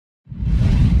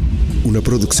una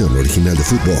producción original de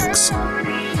Footbox.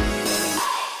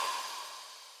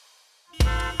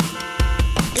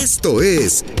 Esto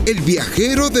es El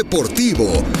Viajero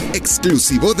Deportivo,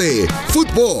 exclusivo de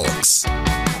Footbox.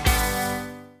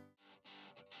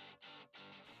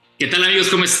 ¿Qué tal, amigos?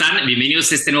 ¿Cómo están?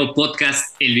 Bienvenidos a este nuevo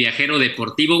podcast, El Viajero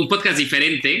Deportivo, un podcast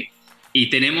diferente, y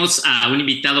tenemos a un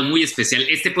invitado muy especial.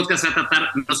 Este podcast va a tratar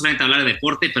no solamente de hablar de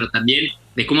deporte, pero también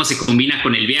de cómo se combina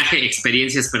con el viaje,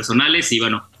 experiencias personales y,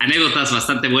 bueno, anécdotas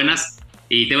bastante buenas.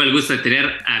 Y tengo el gusto de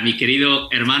tener a mi querido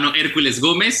hermano Herculez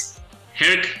Gomez.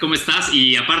 Herc, ¿cómo estás?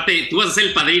 Y aparte, tú vas a ser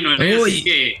el padrino, ¿eh? Uy, así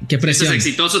que qué presión. si eres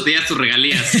exitoso, te das tus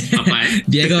regalías, papá, ¿eh?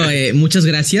 Diego, muchas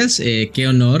gracias, qué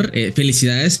honor,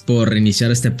 felicidades por iniciar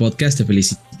este podcast, te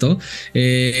felicito.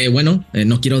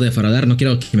 No quiero defraudar, no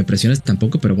quiero que me presiones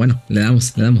tampoco, pero bueno, le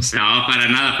damos. No, para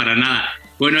nada.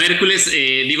 Bueno, Hércules,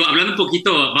 hablando un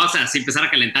poquito, vamos a empezar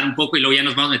a calentar un poco y luego ya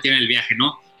nos vamos a meter en el viaje,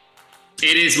 ¿no?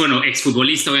 Eres,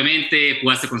 exfutbolista, obviamente,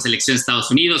 jugaste con selección de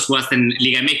Estados Unidos, jugaste en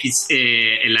Liga MX,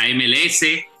 en la MLS,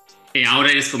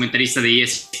 ahora eres comentarista de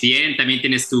ESPN, también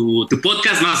tienes tu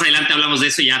podcast, más adelante hablamos de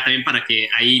eso ya también para que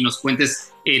ahí nos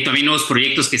cuentes también nuevos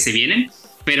proyectos que se vienen,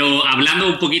 pero hablando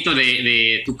un poquito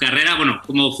de tu carrera,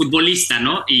 como futbolista,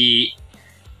 ¿no? Y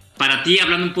para ti,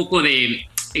 hablando un poco de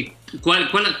 ¿cuál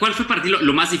fue para ti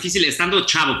lo más difícil estando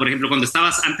chavo, por ejemplo, cuando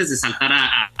estabas antes de saltar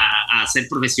a ser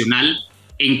profesional?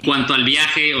 En cuanto al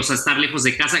viaje, o sea, estar lejos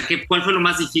de casa, ¿cuál fue lo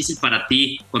más difícil para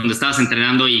ti cuando estabas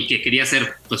entrenando y que querías ser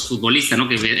futbolista, ¿no?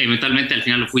 Que eventualmente al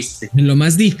final lo fuiste. Lo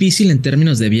más difícil en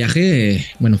términos de viaje,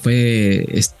 fue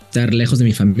estar lejos de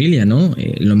mi familia, ¿no?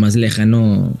 Lo más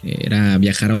lejano era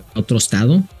viajar a otro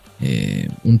estado,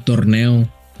 un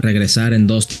torneo, regresar en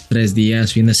 2-3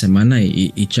 días, fin de semana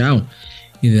y chao.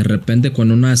 Y de repente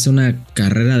cuando uno hace una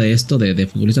carrera de esto, de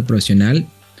futbolista profesional,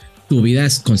 tu vida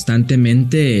es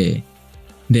constantemente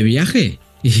de viaje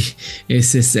y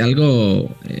es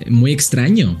algo muy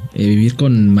extraño. Vivir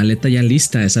con maleta ya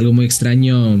lista es algo muy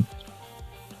extraño.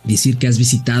 Decir que has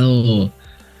visitado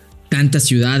tantas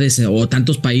ciudades o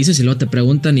tantos países y luego te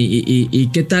preguntan ¿y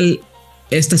qué tal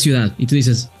esta ciudad? Y tú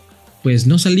dices, pues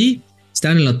no salí,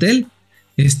 estaba en el hotel.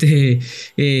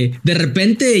 De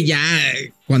repente ya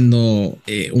cuando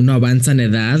uno avanza en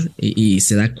edad y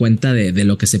se da cuenta de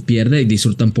lo que se pierde y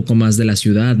disfruta un poco más de la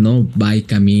ciudad, ¿no? Va y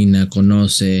camina,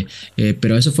 conoce,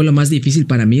 pero eso fue lo más difícil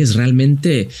para mí, es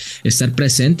realmente estar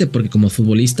presente, porque como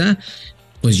futbolista,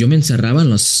 pues yo me encerraba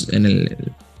en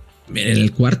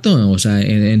el cuarto, o sea,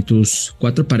 en tus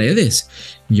 4 paredes.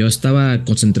 Yo estaba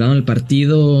concentrado en el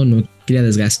partido, no quería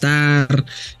desgastar.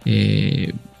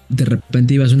 De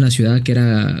repente ibas a una ciudad que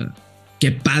era,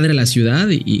 qué padre la ciudad,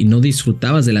 y no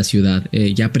disfrutabas de la ciudad.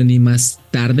 Ya aprendí más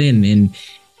tarde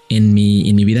en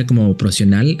mi vida como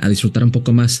profesional a disfrutar un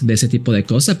poco más de ese tipo de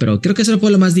cosas, pero creo que eso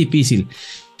fue lo más difícil.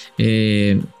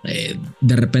 De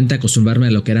repente acostumbrarme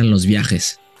a lo que eran los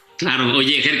viajes. Claro,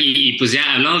 oye, y pues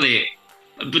ya hablando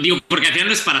porque al final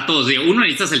no es para todos, uno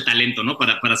necesitas el talento, ¿no?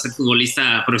 Para ser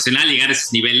futbolista profesional, llegar a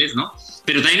esos niveles, ¿no?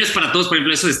 Pero también no es para todos, por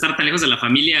ejemplo, eso de estar tan lejos de la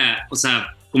familia, o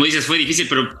sea, como dices, fue difícil,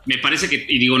 pero me parece que,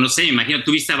 no sé, me imagino,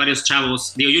 tuviste a varios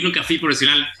chavos, yo nunca fui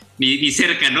profesional ni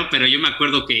cerca, ¿no? Pero yo me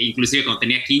acuerdo que inclusive cuando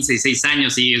tenía 15 y 6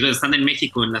 años y estando en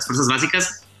México en las fuerzas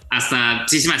básicas, hasta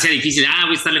sí se me hacía difícil,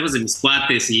 voy a estar lejos de mis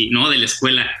cuates y, ¿no? De la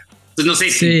escuela. Entonces, no sé,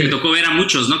 sí. Te tocó ver a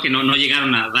muchos, ¿no? Que no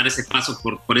llegaron a dar ese paso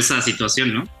por esa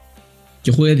situación, ¿no?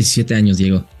 Yo jugué 17 años,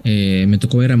 Diego. Me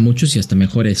tocó ver a muchos y hasta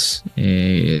mejores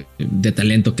de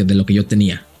talento que de lo que yo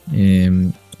tenía.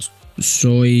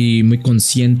 Soy muy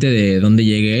consciente de dónde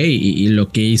llegué y lo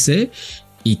que hice,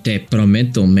 y te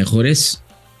prometo, mejores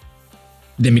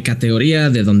de mi categoría,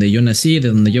 de donde yo nací, de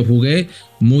donde yo jugué,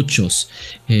 muchos.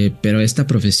 Pero esta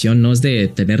profesión no es de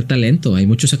tener talento, hay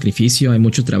mucho sacrificio, hay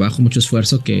mucho trabajo, mucho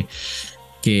esfuerzo que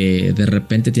de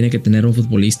repente tiene que tener un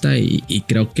futbolista, y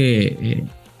creo que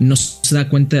no se da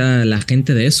cuenta la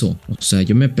gente de eso. O sea,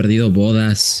 yo me he perdido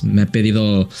bodas, me he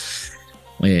pedido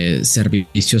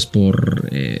servicios por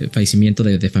fallecimiento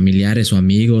de familiares o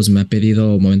amigos, me ha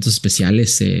pedido momentos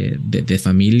especiales de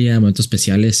familia, momentos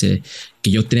especiales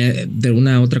que yo tenía de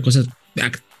una otra cosa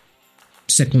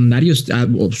secundarios,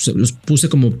 los puse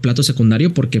como plato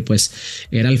secundario porque pues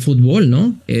era el fútbol,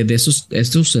 ¿no? De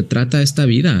esto se trata esta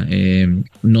vida,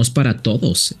 no es para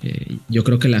todos. Yo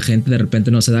creo que la gente de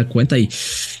repente no se da cuenta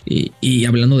y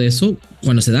hablando de eso,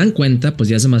 cuando se dan cuenta, pues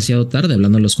ya es demasiado tarde.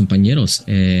 Hablando de los compañeros,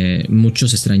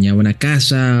 muchos extrañaban a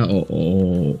casa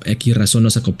o X razón no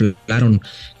se acoplaron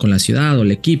con la ciudad o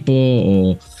el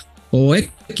equipo o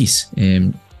X.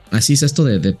 Así es esto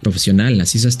de profesional,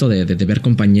 así es esto de ver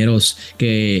compañeros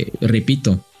que,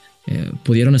 repito,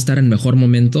 pudieron estar en mejor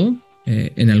momento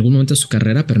en algún momento de su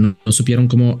carrera, pero no supieron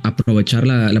cómo aprovechar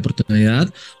la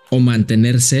oportunidad o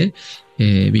mantenerse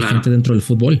vigente dentro del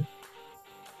fútbol.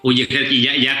 Oye, y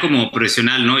ya como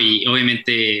profesional, ¿no? Y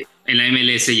obviamente en la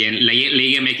MLS y en la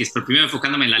Liga MX, pero primero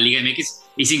enfocándome en la Liga MX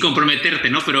y sin comprometerte,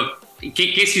 ¿no? Pero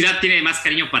 ¿qué ciudad tiene más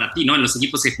cariño para ti, ¿no? En los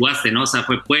equipos que jugaste, ¿no? O sea,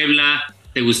 fue Puebla,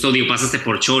 te gustó, digo, pasaste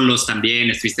por Cholos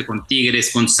también, estuviste con Tigres,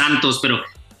 con Santos, pero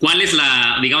 ¿cuál es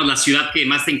la ciudad que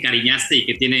más te encariñaste y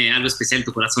que tiene algo especial en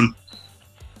tu corazón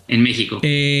en México?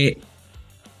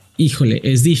 Híjole,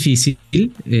 es difícil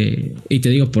y te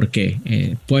digo por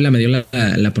qué. Puebla me dio la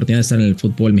oportunidad de estar en el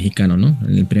fútbol mexicano, ¿no?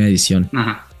 En la primera edición.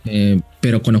 Ajá.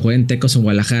 Pero cuando jugué en Tecos en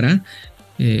Guadalajara,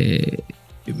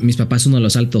 mis papás son uno de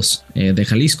los altos de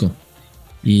Jalisco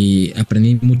y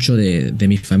aprendí mucho de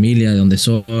mi familia, de donde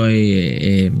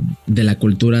soy, de la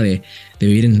cultura de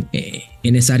vivir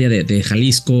en esa área de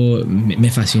Jalisco.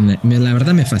 Me fascina, la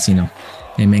verdad me fascinó.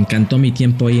 Me encantó mi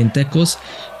tiempo ahí en Tecos.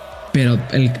 Pero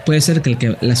puede ser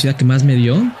que la ciudad que más me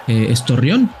dio es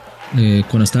Torreón.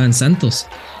 Cuando estaba en Santos,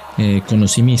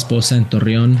 conocí a mi esposa en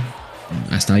Torreón.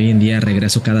 Hasta hoy en día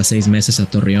regreso cada 6 meses a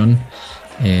Torreón.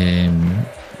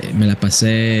 Me la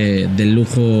pasé de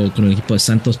lujo con el equipo de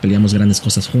Santos. Peleamos grandes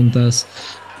cosas juntas.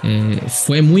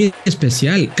 Fue muy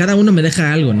especial. Cada uno me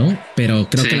deja algo, ¿no? Pero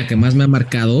creo que la que más me ha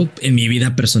marcado en mi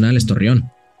vida personal es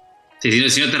Torreón. Sí,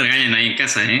 si no te regañan ahí en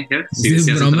casa, ¿eh? Sí,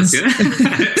 bromas.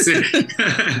 Sí.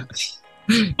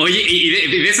 Oye, y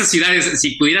de esas ciudades,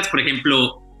 si pudieras, por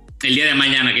ejemplo, el día de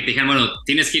mañana que te dijeran, bueno,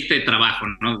 tienes que irte de trabajo,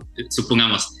 ¿no?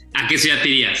 Supongamos, ¿a qué ciudad te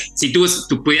irías? Si tú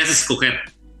pudieras escoger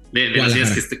de las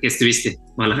ciudades que estuviste.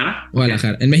 ¿Guadalajara?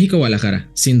 Guadalajara. En México, Guadalajara,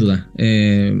 sin duda.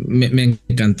 Me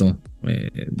encantó.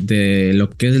 De lo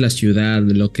que es la ciudad,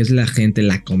 de lo que es la gente,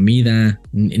 la comida,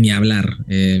 ni hablar.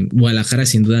 Guadalajara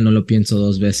sin duda no lo pienso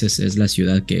 2 veces, es la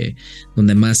ciudad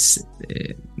donde más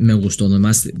me gustó, donde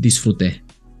más disfruté.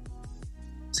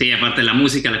 Sí, aparte de la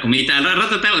música, la comida. Al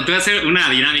rato te voy a hacer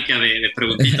una dinámica de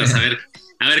preguntitas, a ver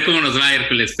cómo nos va,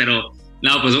 Herculez, pero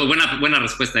no, pues buena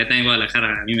respuesta. También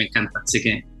Guadalajara a mí me encanta, así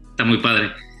que está muy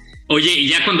padre. Oye, y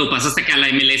ya cuando pasaste acá a la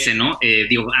MLS, ¿no?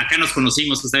 Acá nos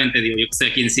conocimos justamente, yo que estoy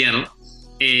aquí en Seattle,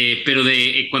 pero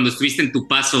cuando estuviste en tu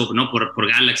paso, ¿no? Por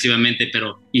Galaxy, obviamente,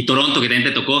 y Toronto, que también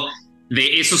te tocó,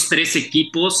 de esos 3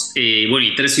 equipos,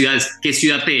 y 3 ciudades, ¿qué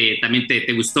ciudad también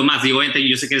te gustó más? Obviamente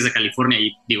yo sé que eres de California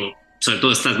y sobre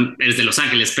todo eres de Los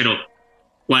Ángeles, pero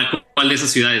 ¿cuál de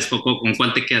esas ciudades, Coco, con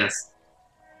cuál te quedas?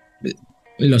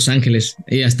 Los Ángeles,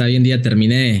 y hasta hoy en día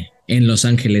terminé en Los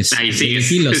Ángeles. Ahí sigues.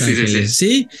 Sí, Los Ángeles.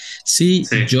 Sí.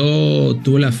 Yo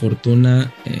tuve la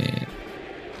fortuna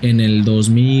en el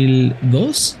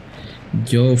 2002.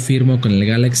 Yo firmo con el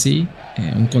Galaxy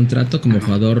un contrato como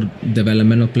jugador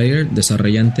developmental player,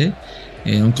 desarrollante.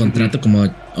 Un contrato como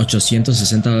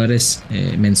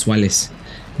 $860 mensuales.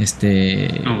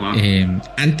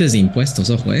 Antes de impuestos,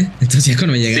 ojo, Entonces ya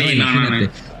cuando me llegaba, imagínate.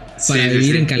 Para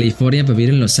vivir en California, para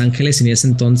vivir en Los Ángeles, y en ese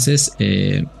entonces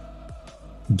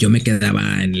yo me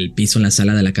quedaba en el piso en la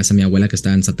sala de la casa de mi abuela que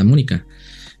estaba en Santa Mónica.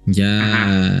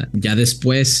 Ya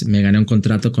después me gané un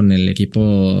contrato con el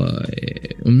equipo,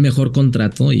 un mejor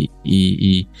contrato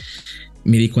y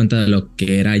me di cuenta de lo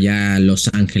que era ya Los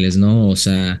Ángeles, ¿no? O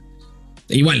sea,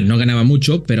 igual no ganaba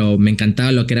mucho, pero me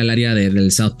encantaba lo que era el área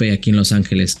del South Bay aquí en Los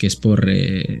Ángeles, que es por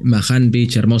Manhattan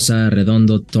Beach, Hermosa,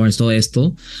 Redondo, Torrance, todo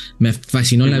esto. Me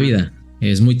fascinó la vida.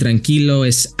 Es muy tranquilo,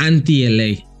 es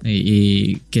anti-LA.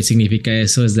 ¿Y qué significa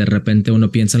eso? Es de repente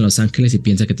uno piensa en Los Ángeles y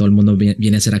piensa que todo el mundo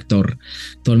viene a ser actor.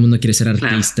 Todo el mundo quiere ser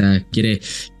artista,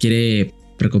 quiere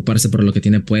preocuparse por lo que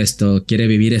tiene puesto, quiere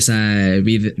vivir esa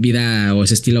vida o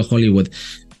ese estilo Hollywood.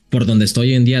 Por donde estoy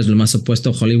hoy en día es lo más opuesto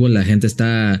a Hollywood. La gente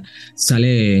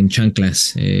sale en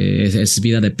chanclas. Es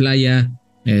vida de playa.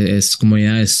 Es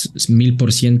comunidad, es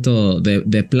 1000%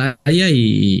 de playa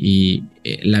y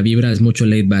la vibra es mucho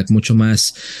laid back, mucho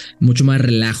más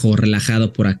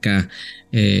relajado por acá.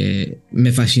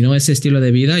 Me fascinó ese estilo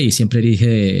de vida y siempre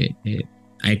dije,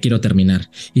 ahí quiero terminar.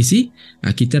 Y sí,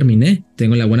 aquí terminé.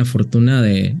 Tengo la buena fortuna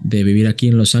de vivir aquí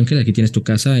en Los Ángeles. Aquí tienes tu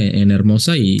casa en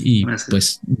Hermosa y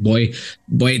pues voy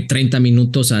 30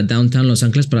 minutos a Downtown Los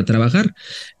Ángeles para trabajar.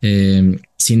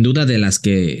 Sin duda de las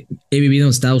que he vivido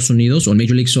en Estados Unidos o en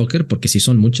Major League Soccer, porque sí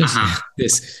son muchas.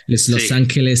 Es Los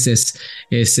Ángeles,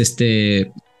 es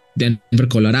Denver,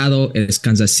 Colorado, es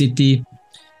Kansas City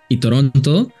y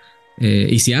Toronto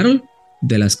y Seattle.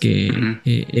 De las que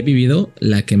he vivido,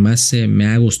 la que más me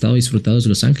ha gustado y disfrutado es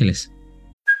Los Ángeles.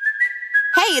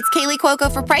 Hey, it's Kaylee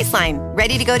Cuoco for Priceline.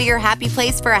 Ready to go to your happy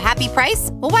place for a happy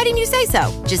price? Well, why didn't you say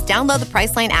so? Just download the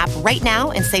Priceline app right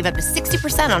now and save up to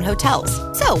 60% on hotels.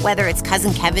 So whether it's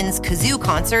Cousin Kevin's Kazoo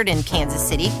Concert in Kansas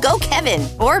City, go Kevin,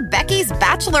 or Becky's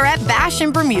Bachelorette Bash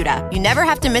in Bermuda, you never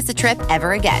have to miss a trip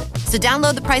ever again. So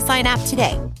download the Priceline app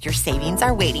today. Your savings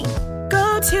are waiting.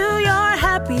 Go to your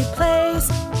happy place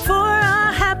for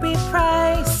a happy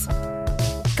price.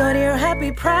 Go to your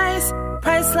happy price,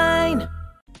 Priceline.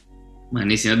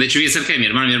 Buenísimo. De hecho, vive cerca de mi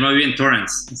hermano. Mi hermano vive en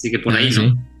Torrance, así que por ahí,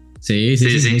 ¿no? Sí,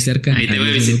 muy cerca. Ahí te voy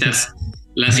a visitar.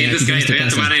 La siguiente es que te voy a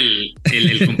tomar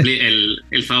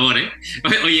el favor, ¿eh?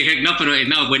 Oye,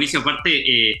 no, buenísimo. Aparte,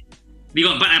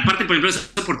 aparte, por ejemplo, esa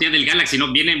oportunidad del Galaxy,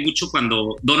 ¿no? Viene mucho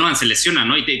cuando Donovan se lesiona,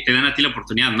 ¿no? Y te dan a ti la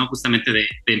oportunidad, ¿no? Justamente de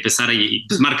empezar ahí,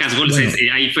 pues marcas goles.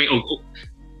 Bueno, ahí fue,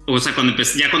 o sea, cuando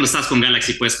estás con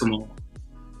Galaxy, pues como...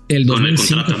 El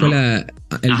 2005 contrato,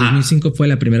 ¿no? 2005 fue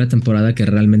la primera temporada que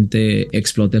realmente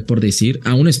exploté, por decir.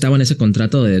 Aún estaba en ese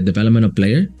contrato de Development of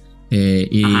Player.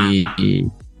 Y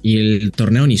el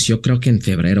torneo inició creo que en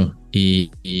febrero.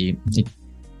 Y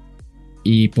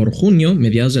por junio,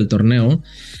 mediados del torneo,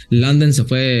 Landon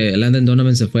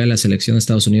Donovan se fue a la selección de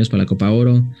Estados Unidos para la Copa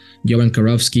Oro. Jovan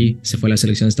Karofsky se fue a la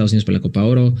selección de Estados Unidos para la Copa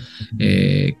Oro.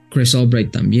 Chris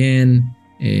Albright también.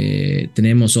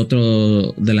 Tenemos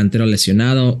otro delantero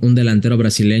lesionado, un delantero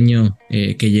brasileño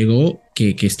que llegó,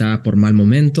 que estaba por mal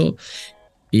momento,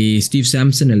 y Steve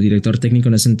Sampson, el director técnico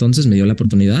en ese entonces, me dio la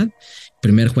oportunidad.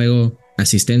 Primer juego,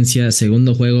 asistencia.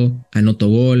 Segundo juego, anoto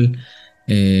gol.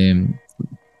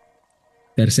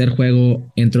 Tercer juego,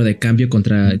 entro de cambio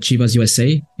contra Chivas USA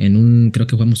creo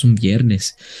que jugamos un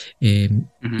viernes,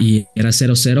 y era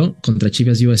 0-0 contra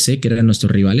Chivas USA, que eran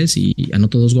nuestros rivales, y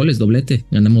anoto 2 goles, doblete,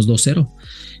 ganamos 2-0.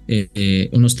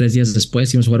 Unos 3 días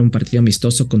después íbamos a jugar un partido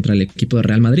amistoso contra el equipo de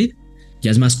Real Madrid. Ya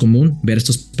es más común ver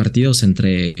estos partidos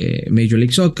entre Major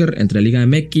League Soccer, entre Liga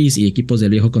MX y equipos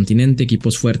del viejo continente,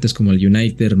 equipos fuertes como el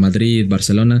United, Madrid,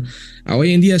 Barcelona.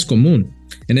 Hoy en día es común.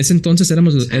 En ese entonces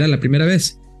era la primera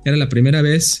vez. Era la primera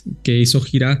vez que hizo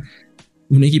gira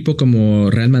un equipo como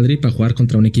Real Madrid para jugar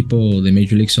contra un equipo de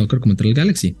Major League Soccer, contra el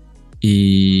Galaxy.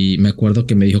 Y me acuerdo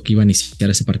que me dijo que iba a iniciar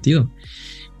ese partido.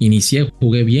 Inicié,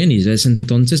 jugué bien, y desde ese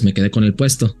entonces me quedé con el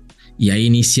puesto. Y ahí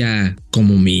inicia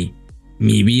como mi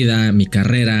vida, mi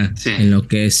carrera, en lo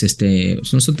que es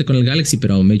no solamente con el Galaxy,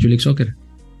 pero Major League Soccer.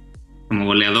 Como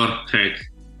goleador,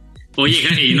 Herc. Oye,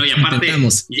 y aparte...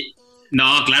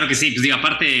 No, claro que sí.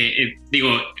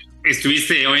 Pues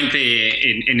estuviste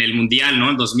obviamente en el Mundial, ¿no?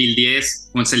 En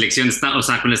 2010 con selección, ya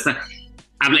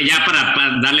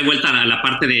para darle vuelta a la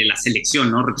parte de la selección,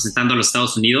 ¿no? Representando a los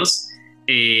Estados Unidos.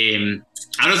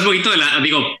 Hablas un poquito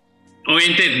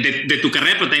obviamente de tu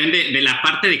carrera, pero también de la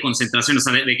parte de concentración, o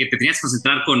sea, de que te tenías que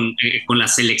concentrar con la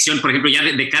selección, por ejemplo, ya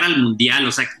de cara al Mundial,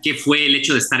 o sea, ¿qué fue el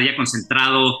hecho de estar ya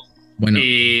concentrado? Bueno,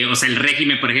 o sea, el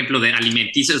régimen, por ejemplo, de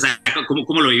alimenticio, o sea,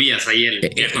 ¿cómo lo vivías ahí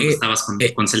cuando estabas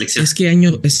con selección? Es que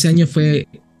ese año fue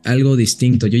algo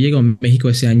distinto. Yo llego a México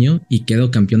ese año y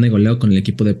quedo campeón de goleo con el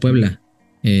equipo de Puebla.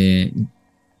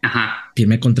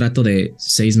 Firmé contrato de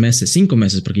 5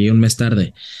 meses, porque llegué un mes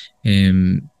tarde.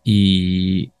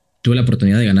 Y tuve la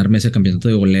oportunidad de ganarme ese campeonato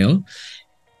de goleo.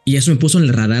 Y eso me puso en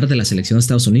el radar de la selección de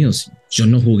Estados Unidos. Yo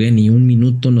no jugué ni un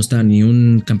minuto, no estaba ni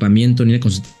un campamento ni una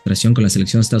concentración con la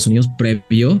selección de Estados Unidos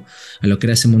previo a lo que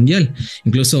era ese mundial.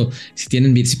 Incluso si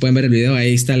pueden ver el video,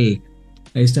 ahí está el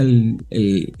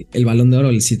balón de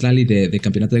oro, el Citlali de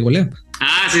campeonato de goleo.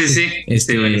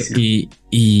 Sí.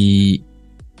 Y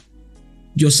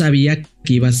yo sabía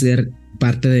que iba a ser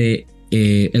parte de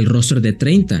el roster de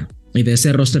 30. Y de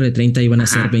ese roster de 30 iban a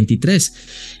ser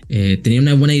 23. Tenía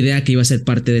una buena idea que iba a ser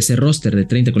parte de ese roster de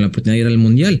 30 con la oportunidad de ir al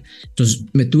Mundial. Entonces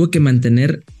me tuve que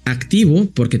mantener activo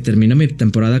porque terminó mi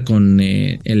temporada con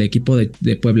el equipo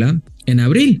de Puebla en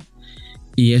abril.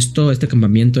 Y este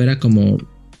campamento era como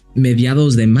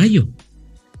mediados de mayo.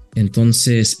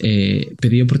 Entonces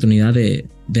pedí oportunidad de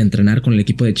entrenar con el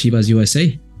equipo de Chivas USA.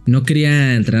 No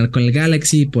quería entrenar con el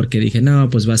Galaxy porque dije, no,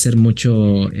 pues va a ser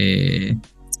mucho...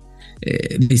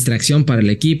 distracción para el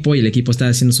equipo, y el equipo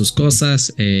estaba haciendo sus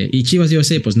cosas, y Chivas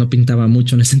USA pues no pintaba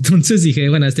mucho en ese entonces. Dije,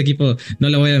 bueno, a este equipo no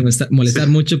le voy a molestar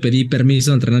mucho. Pedí permiso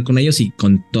de entrenar con ellos, y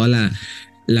con toda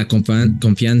la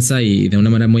confianza y de una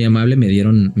manera muy amable me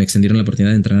extendieron la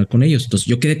oportunidad de entrenar con ellos. Entonces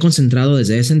yo quedé concentrado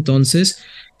desde ese entonces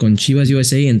con Chivas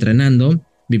USA, entrenando,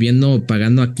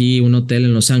 pagando aquí un hotel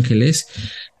en Los Ángeles,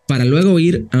 para luego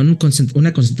ir a una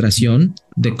concentración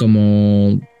de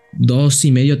como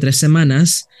 2.5-3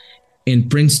 semanas en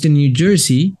Princeton, New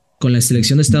Jersey, con la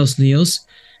selección de Estados Unidos,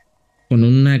 con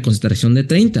una concentración de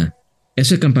 30.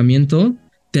 Ese campamento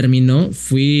terminó,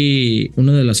 fui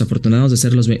uno de los afortunados de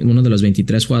ser uno de los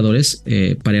 23 jugadores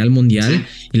para ir al Mundial.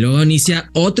 Sí. Y luego inicia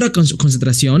otra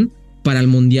concentración para el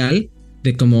Mundial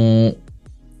de como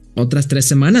otras 3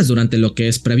 semanas durante lo que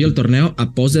es previo al torneo,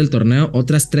 a post del torneo,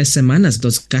 otras 3 semanas.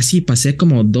 Entonces casi pasé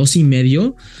como 2 y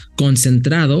medio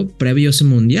concentrado previo a ese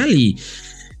Mundial. Y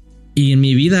en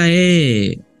mi vida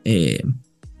he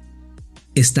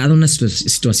estado en una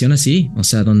situación así, o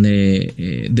sea,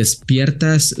 donde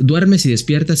duermes y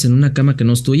despiertas en una cama que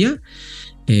no es tuya,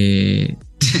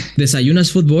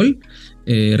 desayunas fútbol,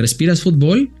 respiras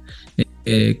fútbol,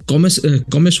 comes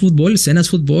fútbol, cenas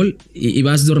fútbol y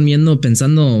vas durmiendo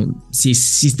pensando si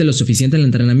hiciste lo suficiente en el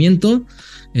entrenamiento,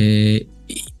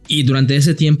 y durante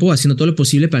ese tiempo haciendo todo lo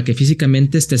posible para que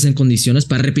físicamente estés en condiciones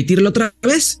para repetirlo otra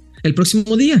vez el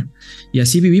próximo día. Y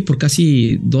así viví por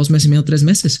casi 2 meses y medio, 3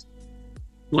 meses.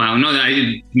 Wow, no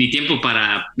hay ni tiempo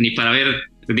ni para ver,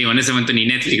 digo, en ese momento ni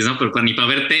Netflix, ¿no? Pero ni para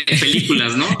ver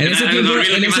películas, ¿no? En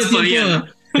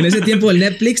ese tiempo el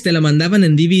Netflix te lo mandaban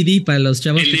en DVD para los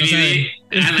chavos que no saben.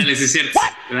 Ándale, sí es cierto.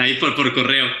 Ahí por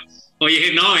correo.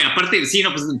 Oye, no, aparte, sí,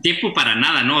 no, pues tiempo para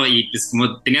nada, ¿no? Y pues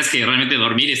como tenías que realmente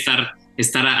dormir y estar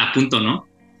a punto, ¿no?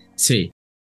 Sí.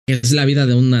 Es la vida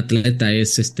de un atleta,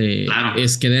 claro.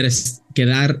 Es querer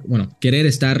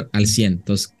estar al 100.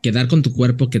 Entonces, quedar con tu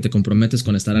cuerpo que te comprometes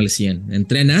con estar al 100.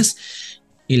 Entrenas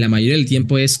y la mayoría del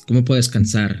tiempo es cómo puedo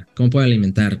descansar, cómo puedo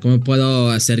alimentar, cómo puedo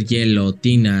hacer hielo,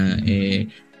 tina,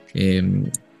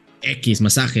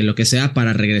 masaje, lo que sea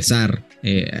para regresar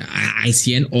al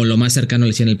 100 o lo más cercano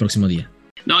al 100 el próximo día.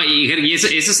 No, y eso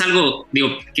es algo,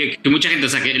 digo, que mucha gente, o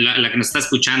sea, que la que nos está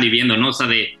escuchando y viendo, ¿no? O sea,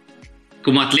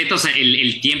 como atleta, o sea,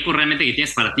 el tiempo realmente que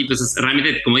tienes para ti, pues es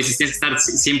realmente, como dices, tienes que estar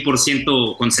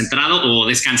 100% concentrado o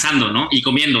descansando, ¿no? Y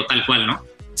comiendo tal cual, ¿no?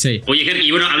 Sí. Oye, Ger,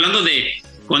 y bueno, hablando de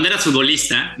cuando eras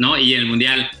futbolista, ¿no? Y en el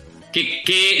Mundial,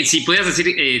 si pudieras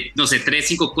decir, no sé, 3,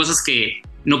 5 cosas que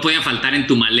no podían faltar en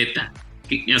tu maleta,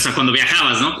 o sea, cuando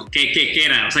viajabas, ¿no? ¿Qué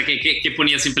era? O sea, ¿qué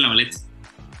ponías siempre en la maleta?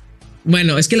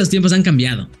 Bueno, es que los tiempos han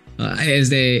cambiado.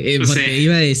 Porque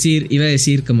iba a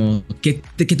decir como, ¿qué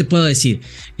te puedo decir?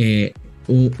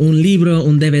 Un libro,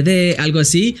 un DVD, algo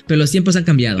así, pero los tiempos han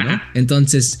cambiado, ¿no?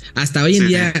 Entonces, hasta hoy en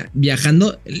día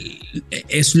viajando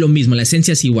es lo mismo, la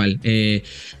esencia es igual.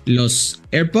 Los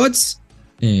AirPods,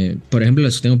 por ejemplo,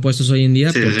 los que tengo puestos hoy en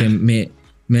día, porque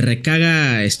me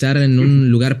recaga estar en un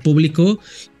lugar público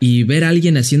y ver a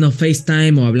alguien haciendo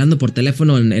FaceTime o hablando por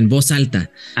teléfono en voz alta.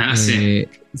 Sí.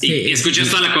 Y escuchas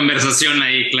toda la conversación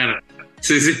ahí, claro.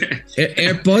 Sí.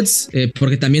 AirPods,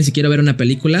 porque también si quiero ver una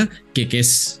película, que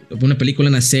es una película,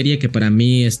 una serie que para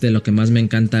mí es de lo que más me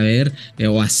encanta ver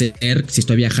o hacer si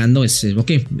estoy viajando,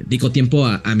 dedico tiempo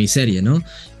a mi serie, ¿no?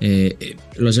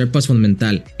 Los AirPods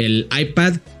fundamental. El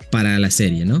iPad para la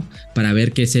serie, ¿no? Para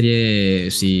ver qué serie,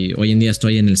 si hoy en día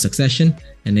estoy en el Succession,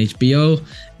 en HBO.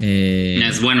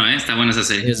 Es bueno, está buena esa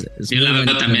serie. Yo la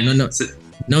veo también.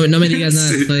 No me digas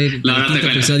nada, estoy en el quinto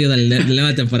episodio de la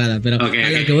nueva temporada, pero a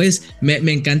lo que voy es,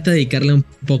 me encanta dedicarle un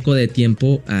poco de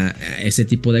tiempo a ese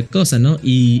tipo de cosas, ¿no?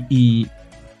 Y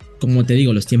como te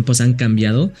digo, los tiempos han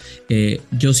cambiado.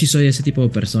 Yo sí soy ese tipo de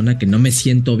persona que no me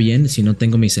siento bien si no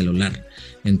tengo mi celular.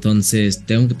 Entonces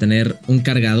tengo que tener un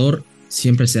cargador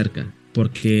siempre cerca,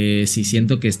 porque si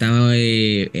siento que está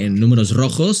en números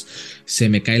rojos, se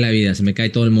me cae la vida, se me cae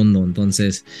todo el mundo.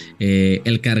 Entonces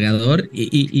el cargador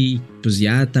y pues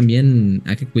ya también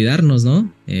hay que cuidarnos,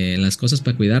 ¿no? Las cosas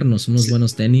para cuidarnos, unos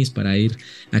buenos tenis para ir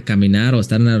a caminar o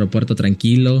estar en el aeropuerto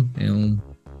tranquilo,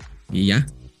 y ya.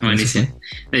 Buenísimo.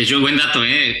 Buen dato,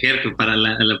 Ger, para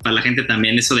la gente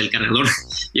también, eso del cargador.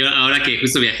 Yo ahora que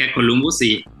justo viajé a Columbus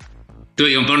y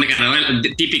tuve que comprar un cargador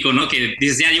típico, ¿no? Que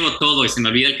dices, ya llevo todo y se me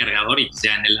olvida el cargador y pues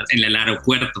ya en el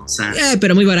aeropuerto, o sea.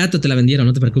 Pero muy barato te la vendieron,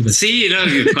 no te preocupes. Sí, ¿no?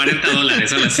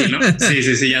 $40, algo así, ¿no? Sí,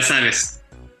 ya sabes.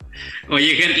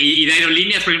 Oye, Ger, y de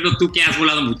aerolíneas, por ejemplo, tú que has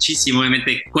volado muchísimo,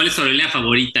 obviamente, ¿cuál es tu aerolínea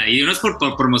favorita? Y no es por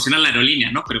promocionar la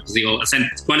aerolínea, ¿no? Pero pues digo, o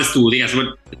sea, ¿cuál es tu, digas,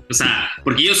 bueno, o sea,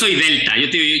 porque yo soy Delta, yo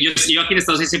aquí en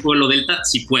Estados Unidos siempre vuelo Delta,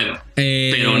 si puedo,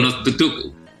 pero no,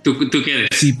 ¿Tú qué eres?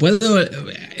 Si puedo,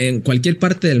 en cualquier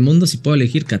parte del mundo, si puedo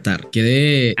elegir Qatar.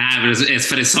 Pero es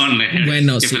fresón.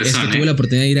 Bueno, sí, fresón, es que tuve la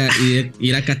oportunidad de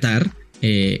ir a Qatar,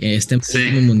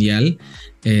 último mundial,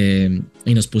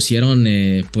 y nos pusieron,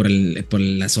 por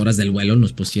las horas del vuelo,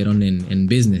 nos pusieron en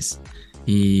business.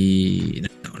 Y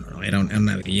no, era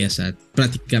una belleza,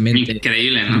 prácticamente.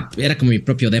 Increíble, ¿no? Era como mi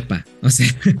propio depa, o sea,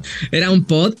 era un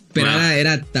pod, pero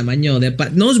era tamaño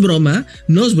depa. No es broma.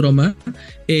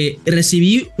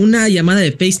 Recibí una llamada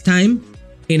de FaceTime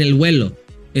en el vuelo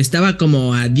Estaba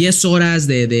como a 10 horas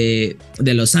de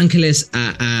Los Ángeles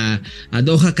a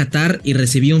Doha, Qatar, y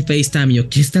recibí un FaceTime. Yo,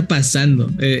 ¿qué está pasando?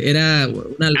 Era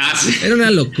una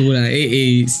locura.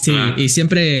 Y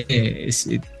siempre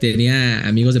tenía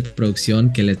amigos de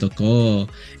producción que le tocó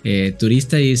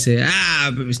turista y dice,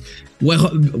 pues,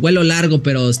 vuelo largo,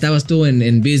 pero estabas tú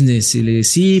en business. Y le dije,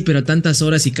 sí, pero tantas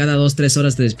horas y cada 2-3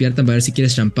 horas te despiertan para ver si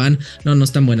quieres champán. No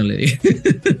es tan bueno, le dije.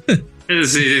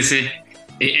 Sí.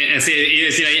 Y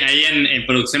decir ahí en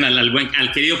producción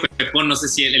al querido Pepón, no sé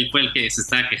si él fue el que se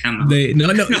estaba quejando. No,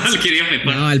 el querido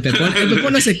Pepón. No, el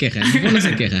Pepón no se queja. Sí,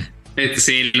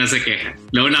 no se queja.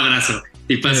 Luego un abrazo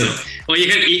y paso. Oye,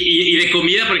 y de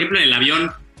comida, por ejemplo, en el avión,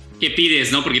 ¿qué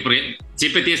pides, no? Porque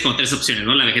siempre tienes como 3 opciones,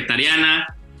 ¿no? La vegetariana,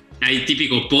 hay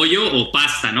típico pollo o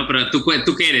pasta, ¿no? Pero ¿tú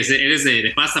qué eres? ¿Eres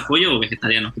de pasta, pollo o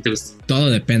vegetariano? ¿Qué te gusta? Todo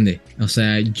depende. O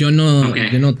sea, yo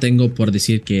no tengo por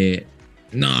decir que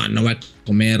no va a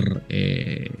comer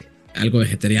algo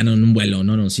vegetariano en un vuelo,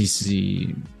 no, si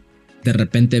de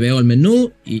repente veo el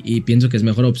menú y pienso que es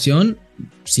mejor opción,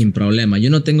 sin problema. Yo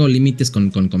no tengo límites con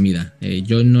comida.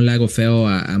 Yo no le hago feo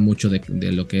a mucho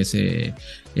de lo que es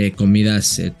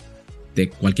comidas de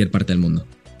cualquier parte del mundo.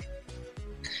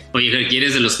 Oye,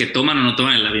 ¿quieres de los que toman o no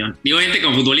toman el avión? Digo, gente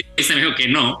como futbolista me dijo que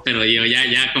no, pero yo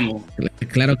ya como...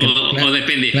 Claro que o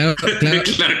depende. Claro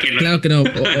que no. Claro que no.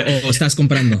 O estás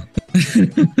comprando.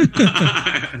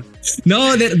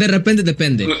 No, de repente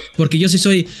depende. Porque yo sí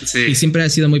soy y siempre he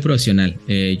sido muy profesional.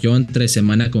 Yo entre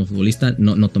semana como futbolista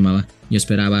no tomaba. Yo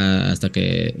esperaba hasta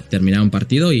que terminara un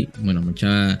partido y bueno, me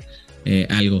echaba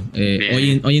algo.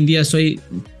 Hoy en día soy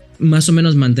más o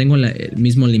menos mantengo el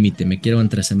mismo límite. Me quiero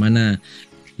entre semana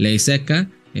ley seca.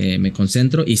 Me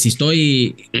concentro y si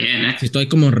estoy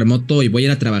como remoto y voy a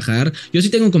ir a trabajar, yo sí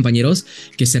tengo compañeros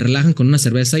que se relajan con una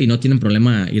cerveza y no tienen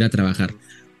problema ir a trabajar.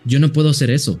 Yo no puedo hacer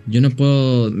eso,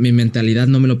 mi mentalidad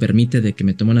no me lo permite de que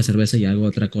me tome una cerveza y hago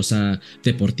otra cosa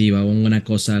deportiva o una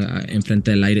cosa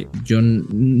enfrente del aire. Yo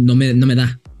no me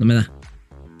da.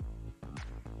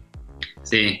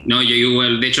 Sí, no, yo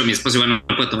igual, de hecho mi esposo igual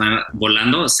no puede tomar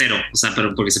volando, cero, o sea,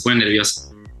 pero porque se pone nervioso.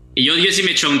 Y yo sí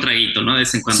me echo un traguito, ¿no? De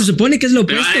vez en cuando. Se supone que es lo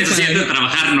opuesto. Pero si de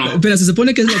trabajar, no. Pero se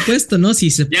supone que es lo opuesto, ¿no? Ya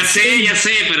sé,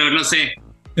 pero no sé.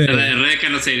 Rebeca,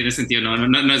 no sé, en ese sentido,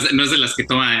 no es de las que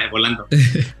toma volando.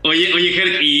 Oye,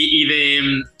 Ger, y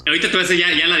ahorita te voy a hacer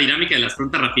ya la dinámica de las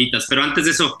preguntas rapiditas, pero antes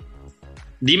de eso,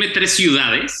 dime 3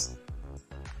 ciudades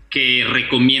que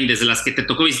recomiendes, de las que te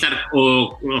tocó visitar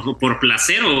o por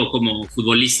placer o como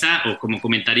futbolista o como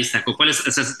comentarista. ¿Cuáles? O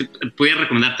sea, ¿pudieras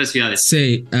recomendar 3 ciudades?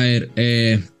 Sí, a ver,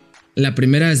 la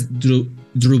primera es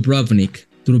Dubrovnik.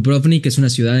 Dubrovnik es una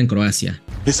ciudad en Croacia.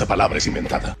 Esa palabra es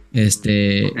inventada.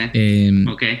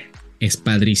 Okay. Es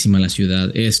padrísima la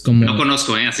ciudad. Es como... No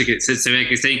conozco, así que se ve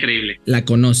que está increíble. La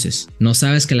conoces. No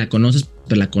sabes que la conoces,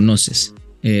 pero la conoces.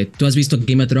 ¿Tú has visto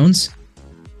Game of Thrones?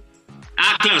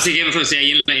 Claro, sí,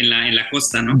 ahí en la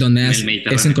costa, ¿no? Donde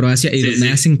es en Croacia y donde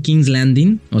hacen King's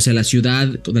Landing, o sea, la ciudad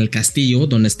del castillo,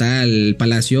 donde está el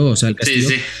palacio, o sea, el castillo.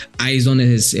 Sí. Ahí es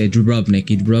donde es Dubrovnik.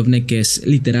 Y Dubrovnik es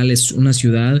literal, es una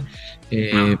ciudad,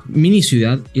 mini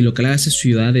ciudad, y lo que la hace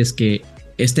ciudad es que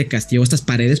este castillo, estas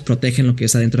paredes protegen lo que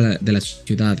es adentro de la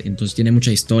ciudad. Entonces tiene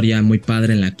mucha historia, muy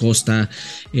padre en la costa.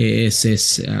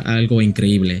 Es algo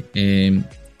increíble.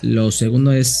 Lo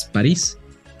segundo es París.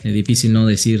 Difícil no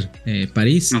decir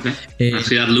París. Okay. La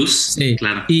ciudad luz,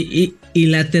 claro. Y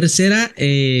la tercera,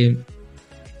 le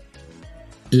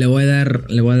voy a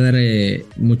dar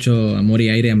mucho amor y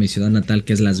aire a mi ciudad natal,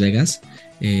 que es Las Vegas.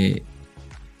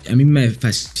 A mí me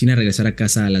fascina regresar a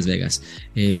casa a Las Vegas.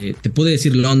 Te puedo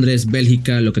decir Londres,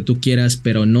 Bélgica, lo que tú quieras,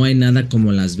 pero no hay nada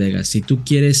como Las Vegas. Si tú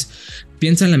quieres,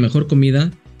 piensa en la mejor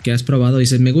comida que has probado y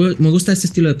dices, me gusta este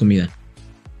estilo de comida.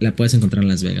 La puedes encontrar en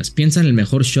Las Vegas. Piensa en el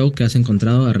mejor show que has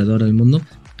encontrado alrededor del mundo.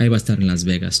 Ahí va a estar en Las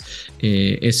Vegas.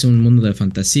 Es un mundo de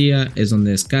fantasía. Es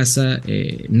donde es casa.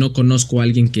 No conozco a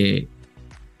alguien que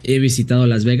he visitado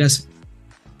Las Vegas.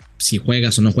 Si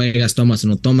juegas o no juegas, tomas o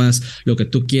no tomas, lo que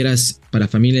tú quieras para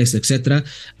familias, etc.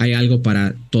 Hay algo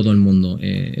para todo el mundo.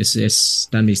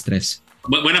 Están mis 3.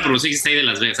 Buena promoción que está ahí de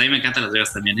Las Vegas. A mí me encanta Las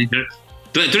Vegas también.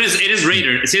 ¿Tú eres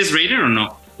Raider? ¿Sí eres Raider o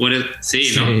no? Sí,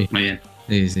 no. Muy bien.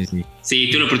 Sí. Sí,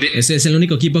 tú lo Ese es el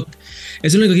único equipo.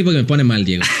 Es el único equipo que me pone mal,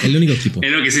 Diego. El único equipo. Es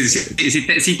lo que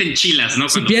sí te enchilas, ¿no?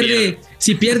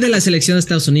 Si pierde la selección de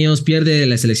Estados Unidos, pierde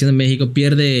la selección de México,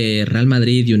 pierde Real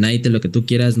Madrid, United, lo que tú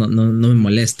quieras, no me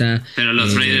molesta. Pero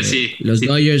los Raiders sí. Los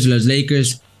Dodgers, los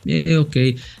Lakers, ok.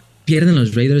 Pierden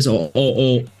los Raiders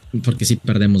o porque sí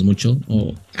perdemos mucho.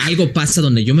 O algo pasa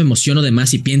donde yo me emociono de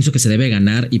más y pienso que se debe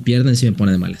ganar y pierden, sí me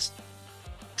pone de malas.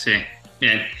 Sí,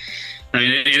 bien.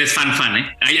 También eres fan,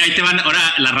 ¿eh? Ahí te van ahora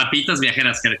las rapiditas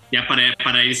viajeras, ya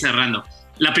para ir cerrando.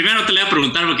 La primera no te la voy a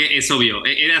preguntar porque es obvio.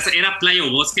 Era playa o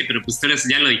bosque, pero pues tú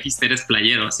ya lo dijiste, eres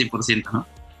playero, 100%, ¿no?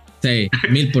 Sí,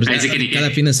 1000%.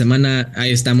 Cada fin de semana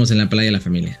ahí estamos en la playa de la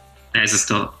familia. Eso es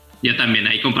todo. Yo también,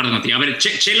 ahí comparto contigo. A ver,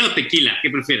 ¿chela o tequila? ¿Qué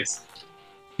prefieres?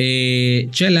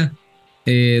 Chela,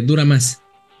 dura más.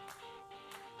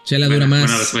 Chela dura más.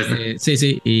 Buena respuesta.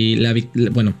 Sí, y la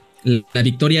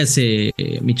Victoria es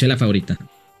mi chela favorita.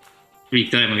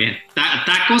 Victoria, muy bien.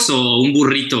 ¿Tacos o un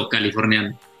burrito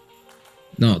californiano?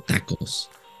 No, tacos.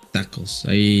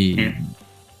 Ahí,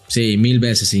 sí, 1000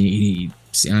 veces.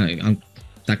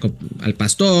 Taco al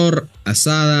pastor,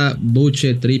 asada,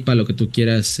 buche, tripa, lo que tú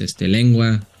quieras,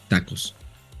 lengua, tacos.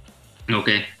 Ok.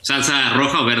 ¿Salsa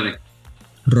roja o verde?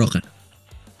 Roja.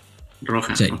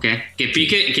 Sí. Ok. ¿Que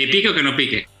pique o que no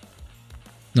pique?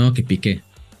 No, que pique.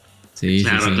 Sí,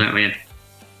 claro, sí. Claro, bien.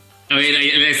 A ver,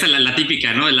 esa es la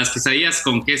típica, ¿no? Las quesadillas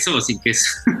con queso o sin queso.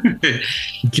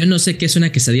 Yo no sé qué es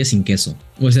una quesadilla sin queso.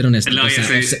 Voy a ser honesto. No,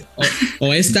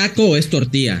 o es taco o es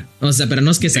tortilla. O sea, pero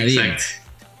no es quesadilla. Exacto.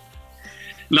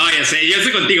 No, ya sé, yo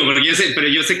estoy contigo, pero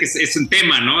yo sé que es un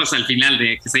tema, ¿no? O sea, al final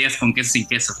de quesadillas con queso sin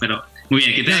queso, pero muy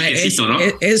bien, que tenga quesito, ¿no?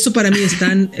 Eso para mí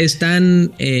es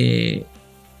tan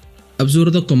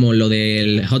absurdo como lo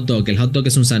del hot dog. El hot dog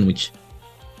es un sándwich.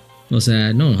 O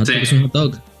sea, no, hot dog es un hot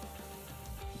dog.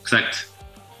 Exacto.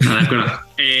 No, de acuerdo.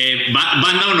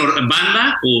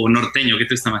 ¿Banda o norteño? ¿Qué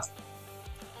te gusta más?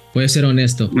 Puedo ser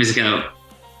honesto. Me he quedado.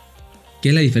 ¿Qué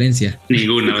es la diferencia?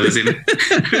 Ninguna, voy a decir.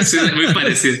 Es muy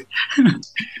parecido.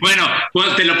 Bueno,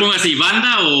 te lo pongo así,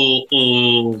 ¿banda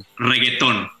o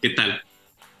reggaetón? ¿Qué tal?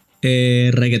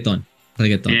 Reggaetón.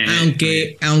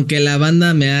 Aunque la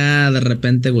banda me ha de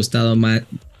repente gustado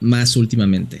más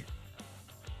últimamente.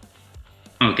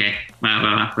 Ok,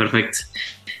 va, perfecto.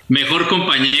 Mejor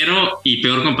compañero y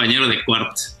peor compañero de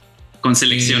cuarto. Con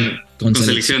selección. Con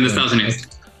selección de Estados Unidos.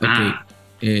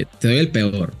 Okay. Te doy el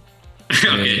peor.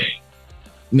 Ok.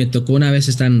 Me tocó una vez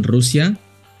estar en Rusia.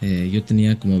 Yo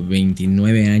tenía como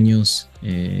 29 años.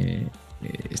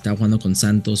 Estaba jugando con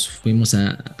Santos. Fuimos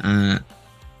a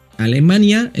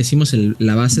Alemania. Hicimos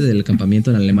la base del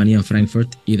campamento en Alemania, en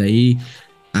Frankfurt. Y de ahí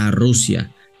a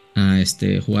Rusia. A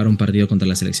jugar un partido contra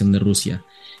la selección de Rusia.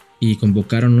 Y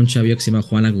convocaron a un chavio que se llama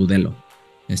Juan Agudelo.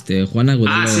 Juan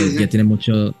Agudelo sí. Ya tiene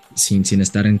mucho sin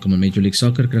estar en como Major League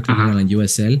Soccer. Creo que juega en la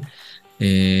USL.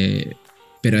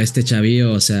 Pero este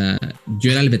chavillo, o sea,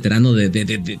 yo era el veterano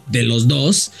de los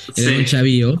dos. Era un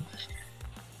chavillo.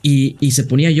 Y se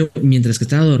ponía yo, mientras que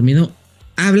estaba dormido,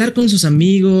 a hablar con sus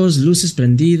amigos, luces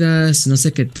prendidas, no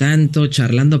sé qué tanto,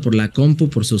 charlando por la compu,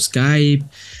 por su Skype.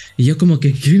 Y yo como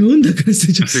que, ¿qué onda con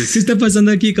este chavillo? ¿Qué está pasando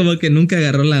aquí? Como que nunca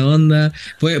agarró la onda.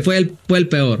 Fue el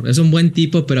peor. Es un buen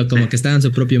tipo, pero como que estaba en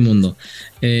su propio mundo.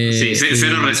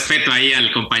 Cero respeto ahí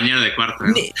al compañero de cuarto,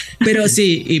 ¿no?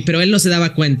 Pero él no se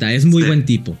daba cuenta. Es muy buen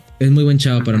tipo. Es muy buen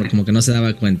chavo, pero como que no se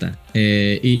daba cuenta.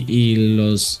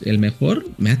 El mejor,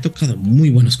 me ha tocado muy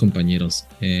buenos compañeros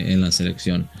en la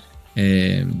selección.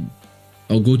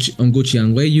 Onguchi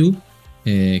Angueyu,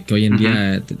 que hoy en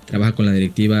día trabaja con la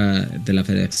directiva de la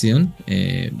federación,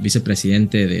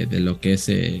 vicepresidente de lo que es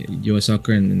US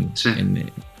Soccer en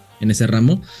ese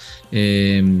ramo.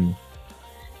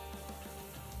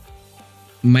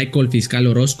 Michael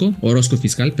Orozco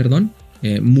Fiscal, perdón,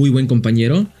 muy buen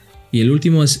compañero. Y el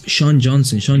último es Sean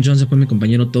Johnson. Sean Johnson fue mi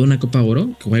compañero toda una Copa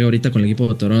Oro, que juega ahorita con el equipo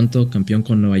de Toronto, campeón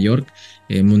con Nueva York,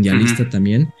 mundialista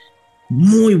también.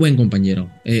 Muy buen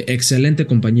compañero, excelente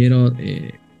compañero,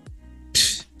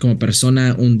 como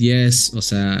persona, un 10. O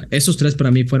sea, esos tres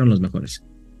para mí fueron los mejores.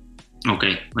 Ok,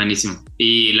 buenísimo.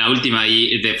 Y la última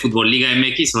ahí, de fútbol, Liga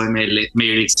MX o Major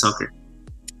League Soccer.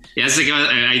 Ya sé que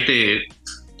ahí te...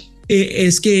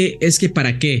 Es que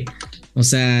 ¿para qué? O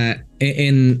sea,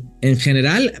 en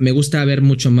general me gusta ver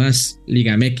mucho más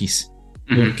Liga MX,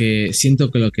 porque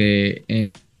siento que lo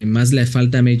que más le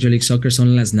falta a Major League Soccer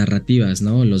son las narrativas,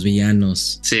 ¿no? Los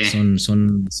villanos. Sí.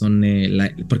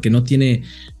 Porque no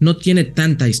tiene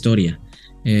tanta historia.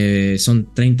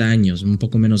 Son 30 años, un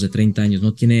poco menos de 30 años.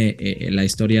 No tiene la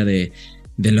historia de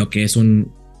lo que es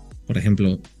por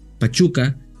ejemplo,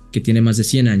 Pachuca, que tiene más de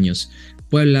 100 años.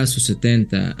 Puebla, sus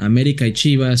 70, América y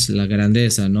Chivas, la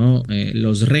grandeza, ¿no?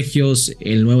 Los regios,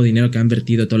 el nuevo dinero que han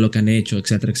vertido, todo lo que han hecho,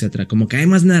 etcétera, etcétera. Como que hay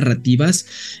más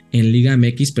narrativas en Liga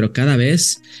MX, pero cada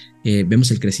vez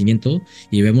vemos el crecimiento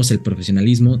y vemos el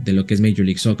profesionalismo de lo que es Major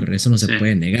League Soccer. Eso no se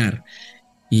puede negar.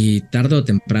 Y tarde o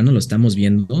temprano lo estamos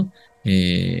viendo.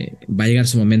 Va a llegar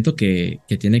su momento que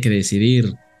tiene que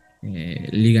decidir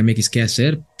Liga MX qué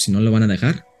hacer, si no lo van a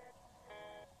dejar.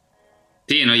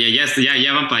 Sí, no,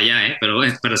 ya van para allá,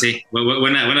 pero sí,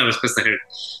 buena respuesta, Her.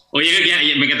 Oye,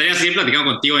 me encantaría seguir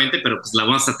platicando contigo, obviamente, pero pues la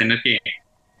vamos a tener que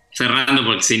cerrando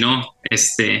porque si no,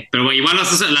 pero igual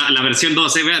vas a hacer la versión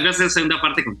 2, voy a hacer segunda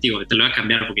parte contigo, te lo voy a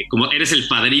cambiar porque como eres el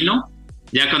padrino,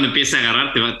 ya cuando empieces a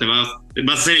agarrar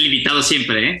vas a ser el invitado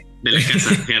siempre, de la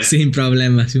casa. Sin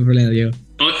problema, Diego.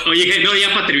 Oye, no,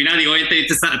 ya para terminar, digo,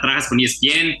 trabajas con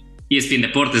ESPN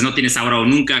Deportes, ¿no? Tienes Ahora o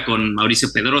Nunca con Mauricio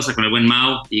Pedrosa, con el buen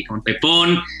Mau y con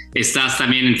Pepón. Estás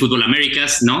también en Fútbol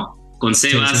Américas, ¿no? Con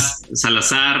Sebas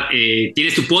Salazar.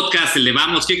 Tienes tu podcast, el de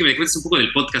Vamos. Quiero que me cuentes un poco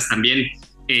del podcast también.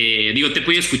 Te he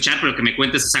podido escuchar, pero que me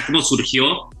cuentes, o sea, cómo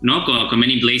surgió, ¿no? Con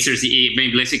Men in Blazers y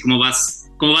cómo vas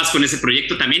con ese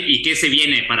proyecto también y qué se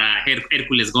viene para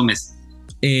Herculez Gomez.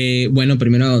 Bueno,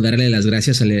 primero darle las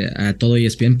gracias a todo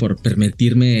ESPN por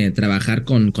permitirme trabajar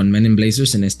con Men in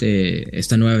Blazers en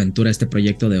esta nueva aventura, este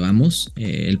proyecto de Vamos.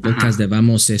 El podcast de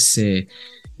Vamos es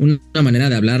una manera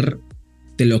de hablar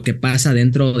de lo que pasa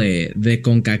dentro de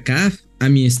CONCACAF a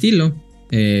mi estilo.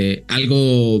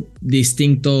 Algo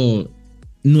distinto,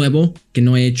 nuevo, que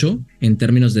no he hecho en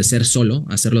términos de ser solo,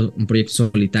 hacerlo un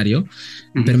proyecto solitario,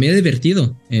 pero me he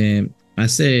divertido.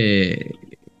 Hace...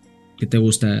 ¿qué te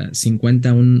gusta?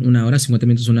 50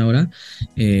 minutos, una hora.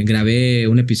 Grabé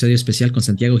un episodio especial con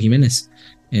Santiago Jiménez,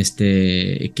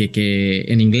 que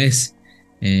en inglés,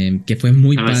 que fue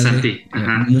muy padre,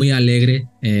 muy alegre.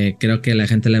 Creo que a la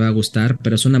gente le va a gustar,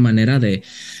 pero es una manera de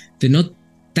no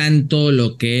tanto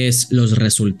lo que es los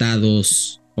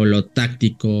resultados o lo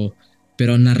táctico,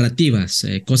 pero narrativas,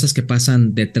 cosas que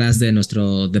pasan detrás de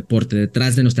nuestro deporte,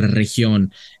 detrás de nuestra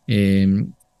región,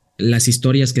 las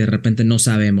historias que de repente no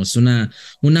sabemos.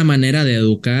 Una manera de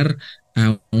educar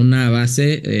a una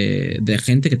base de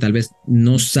gente que tal vez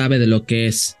no sabe de lo que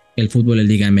es el fútbol en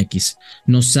Liga MX,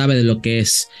 no sabe de lo que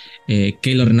es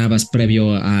Keylor Navas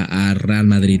previo a Real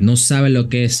Madrid, no sabe lo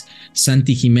que es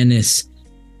Santi Jiménez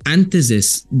antes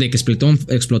de que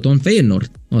explotó en Feyenoord.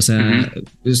 O sea,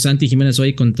 Santi Jiménez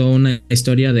hoy contó una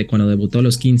historia de cuando debutó a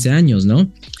los 15 años,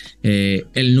 ¿no?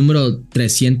 El número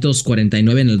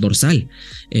 349 en el dorsal,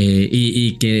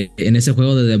 y que en ese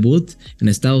juego de debut en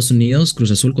Estados Unidos, Cruz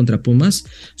Azul contra Pumas,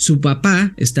 su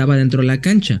papá estaba dentro de la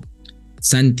cancha.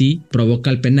 Santi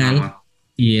provoca el penal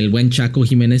y el buen Chaco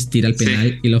Jiménez tira el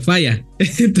penal y lo falla.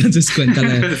 Entonces cuenta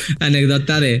la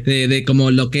anécdota de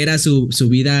como lo que era su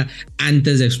vida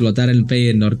antes de explotar el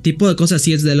Feyenoord. Tipo de cosas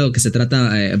así es de lo que se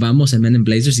trata Vamos en Men in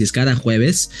Blazers, y es cada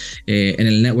jueves en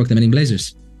el network de Men in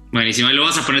Blazers. Buenísimo, y lo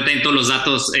vas a poner también todos los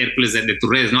datos, Herculez, de tus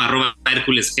redes, ¿no?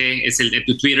 @HerculezG es el de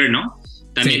tu Twitter, ¿no?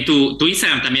 También tu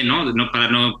Instagram también, ¿no?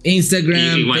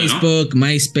 Instagram, igual, Facebook, ¿no?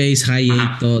 MySpace,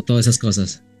 todas esas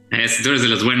cosas. Tú eres de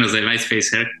los buenos de MySpace,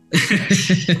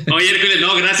 Oye, Herculez,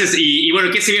 no, gracias. Y bueno,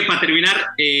 ¿qué sigue para terminar?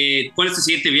 ¿Cuál es tu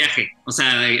siguiente viaje? O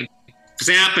sea,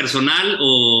 sea personal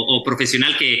o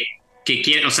profesional que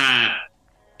quiere, o sea,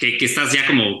 que estás ya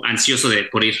como ansioso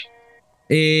por ir.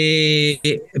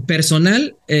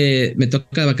 Personal, me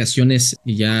toca vacaciones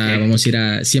y ya vamos a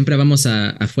ir siempre vamos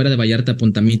afuera de Vallarta,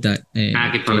 Puntamita.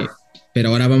 Qué padre. Pero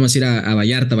ahora vamos a ir a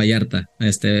Vallarta.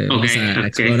 Vamos a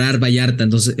explorar Vallarta.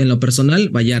 Entonces, en lo personal,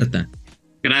 Vallarta.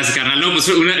 Gracias, carnal. No, pues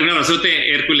un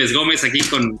abrazote, Herculez Gómez, aquí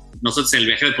con nosotros en el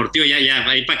Viajero Deportivo. Ya,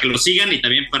 ahí para que lo sigan y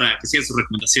también para que sigan sus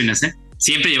recomendaciones,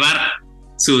 Siempre llevar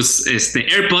sus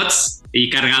AirPods y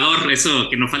cargador, eso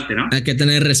que no falte, ¿no? Hay que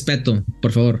tener respeto,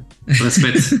 por favor.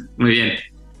 Respeto, muy bien.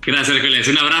 Gracias, Herculez.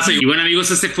 Un abrazo. Y bueno, amigos,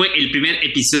 este fue el primer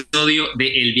episodio de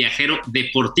El Viajero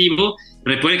Deportivo.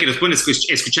 Recuerden que nos pueden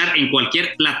escuchar en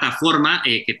cualquier plataforma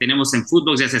que tenemos en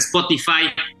Footbox, ya sea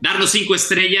Spotify, darnos 5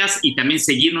 estrellas y también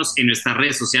seguirnos en nuestras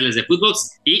redes sociales de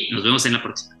Footbox. Y nos vemos en la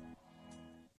próxima.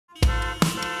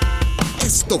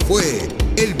 Esto fue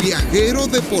El Viajero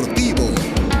Deportivo,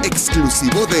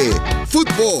 exclusivo de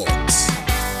Footbox.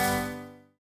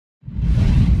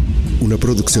 Una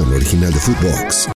producción original de Footbox.